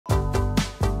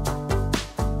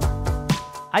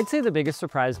I'd say the biggest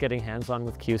surprise getting hands-on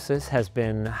with Q-SYS has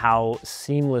been how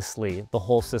seamlessly the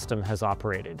whole system has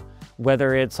operated.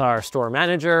 Whether it's our store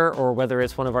manager or whether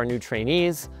it's one of our new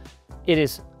trainees, it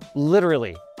is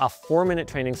literally a 4-minute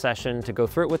training session to go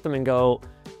through it with them and go,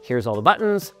 here's all the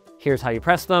buttons, here's how you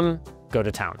press them, go to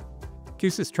town.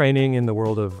 Q-SYS training in the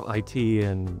world of IT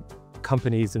and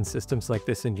companies and systems like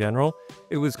this in general,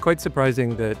 it was quite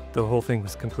surprising that the whole thing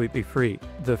was completely free.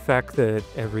 The fact that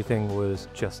everything was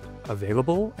just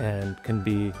available and can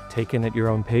be taken at your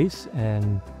own pace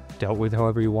and dealt with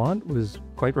however you want was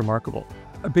quite remarkable.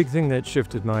 A big thing that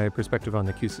shifted my perspective on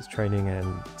the Q-SYS training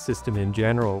and system in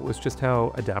general was just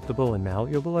how adaptable and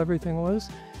malleable everything was.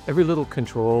 Every little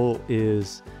control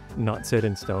is not set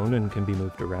in stone and can be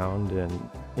moved around and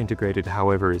integrated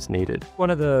however is needed. One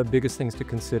of the biggest things to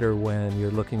consider when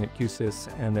you're looking at Q-SYS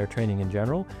and their training in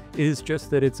general is just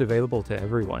that it's available to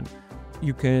everyone.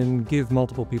 You can give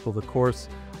multiple people the course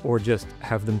or just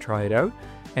have them try it out,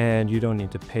 and you don't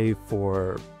need to pay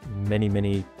for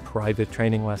many private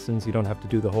training lessons. You don't have to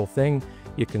do the whole thing.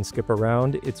 You can skip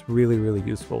around. It's really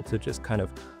useful to just kind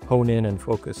of hone in and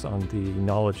focus on the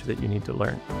knowledge that you need to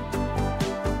learn.